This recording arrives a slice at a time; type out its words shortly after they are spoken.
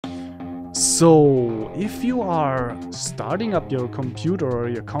So, if you are starting up your computer or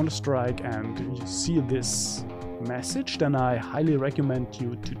your Counter-Strike and you see this message, then I highly recommend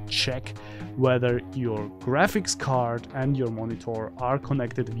you to check whether your graphics card and your monitor are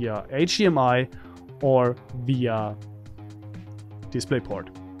connected via HDMI or via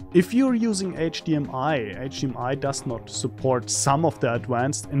DisplayPort. If you're using HDMI does not support some of the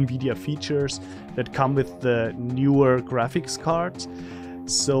advanced NVIDIA features that come with the newer graphics cards.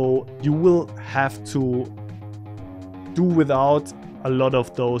 So you will have to do without a lot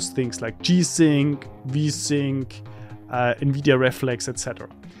of those things like GSync, VSync, Nvidia Reflex, etc.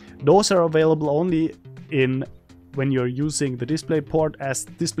 Those are available only when you're using the DisplayPort, as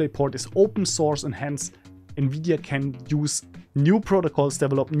DisplayPort is open source and hence Nvidia can use new protocols,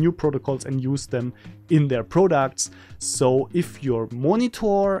 develop new protocols and use them in their products. So if your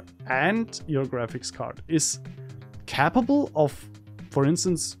monitor and your graphics card is capable of, for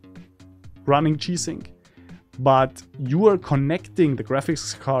instance, running GSync, but you are connecting the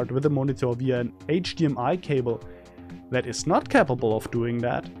graphics card with the monitor via an HDMI cable that is not capable of doing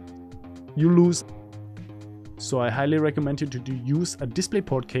that, you lose. So I highly recommend you to use a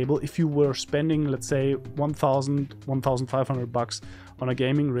DisplayPort cable. If you were spending, let's say, $1,500 on a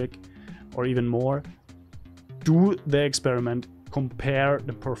gaming rig or even more, do the experiment. Compare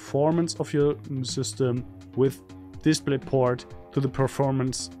the performance of your system with DisplayPort to the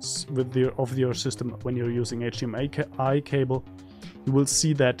performance of your system when you're using HDMI cable. You will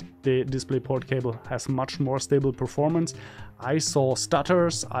see that the DisplayPort cable has much more stable performance. I saw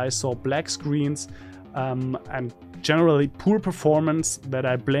stutters, I saw black screens, and generally poor performance that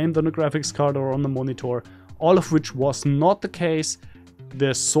I blamed on the graphics card or on the monitor, all of which was not the case.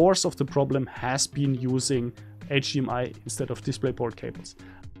 The source of the problem has been using HDMI instead of DisplayPort cables.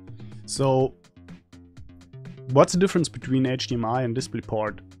 So what's the difference between HDMI and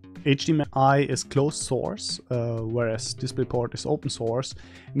DisplayPort? HDMI is closed source, whereas DisplayPort is open source,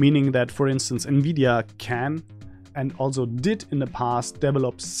 meaning that, for instance, Nvidia can and also did in the past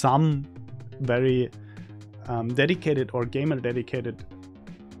develop some very dedicated or gamer dedicated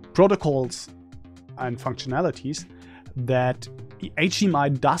protocols and functionalities that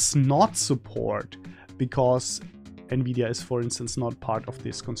HDMI does not support, because Nvidia is, for instance, not part of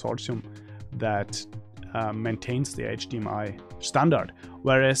this consortium that maintains the HDMI standard,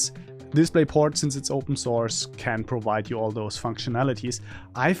 whereas DisplayPort, since it's open source, can provide you all those functionalities.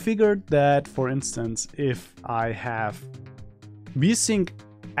 I figured that, for instance, if I have VSync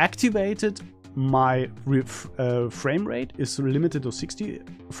activated, my frame rate is limited to 60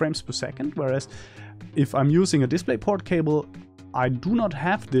 frames per second, whereas if I'm using a DisplayPort cable, I do not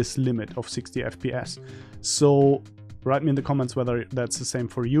have this limit of 60 FPS. So write me in the comments whether that's the same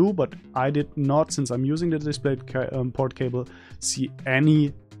for you, but I did not, since I'm using the DisplayPort cable, see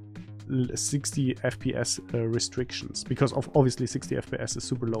any 60 FPS restrictions, because obviously 60 FPS is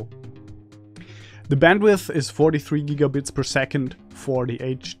super low. The bandwidth is 43 gigabits per second for the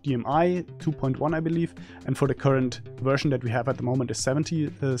HDMI 2.1, I believe, and for the current version that we have at the moment is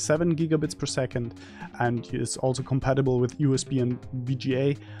 77 gigabits per second, and is also compatible with USB and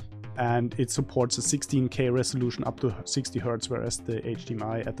VGA, and it supports a 16K resolution up to 60 Hz, whereas the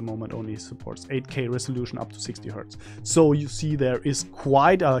HDMI at the moment only supports 8K resolution up to 60 Hz. So you see there is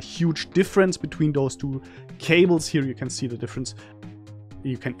quite a huge difference between those two cables. Here you can see the difference.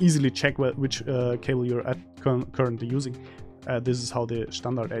 You can easily check which cable you're currently using. This is how the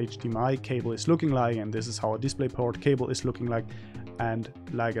standard HDMI cable is looking like, and this is how a DisplayPort cable is looking like. And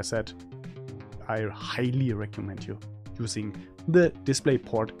like I said, I highly recommend you using the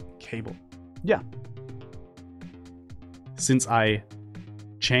DisplayPort cable. Yeah. Since I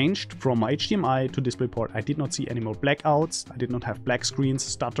changed from HDMI to DisplayPort, I did not see any more blackouts. I did not have black screens,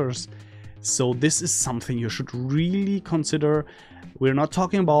 stutters. So this is something you should really consider. We're not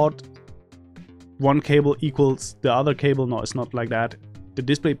talking about one cable equals the other cable. No, it's not like that. The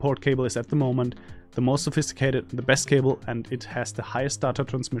DisplayPort cable is at the moment the most sophisticated, the best cable, and it has the highest data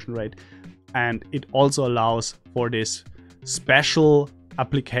transmission rate. And it also allows for this special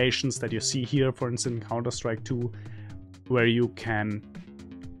applications that you see here, for instance, Counter-Strike 2, where you can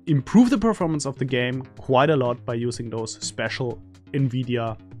improve the performance of the game quite a lot by using those special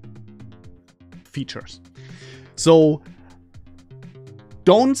Nvidia features. So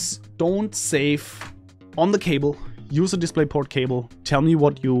don't save on the cable, use a DisplayPort cable. Tell me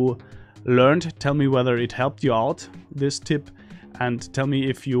what you learned, tell me whether it helped you out, this tip, and tell me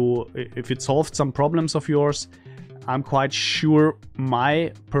if it solved some problems of yours. I'm quite sure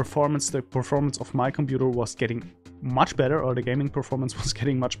my performance, the performance of my computer was getting much better, or the gaming performance was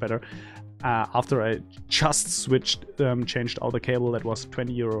getting much better after I just changed out the cable that was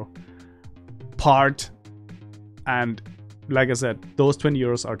 €20 part. And like I said, those 20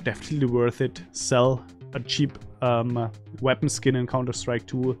 euros are definitely worth it. Sell a cheap weapon skin in Counter-Strike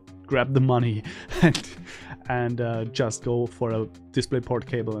 2, grab the money, and just go for a DisplayPort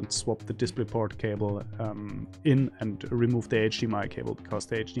cable and swap the DisplayPort cable in and remove the HDMI cable, because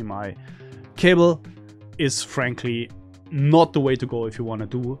the HDMI cable is frankly not the way to go if you want to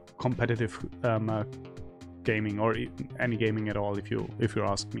do competitive gaming, or any gaming at all, if you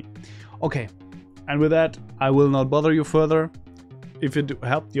ask me. Okay, and with that, I will not bother you further. If it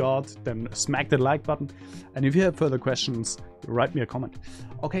helped you out, then smack that like button, and if you have further questions, write me a comment.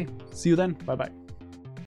 Okay, see you then. Bye bye.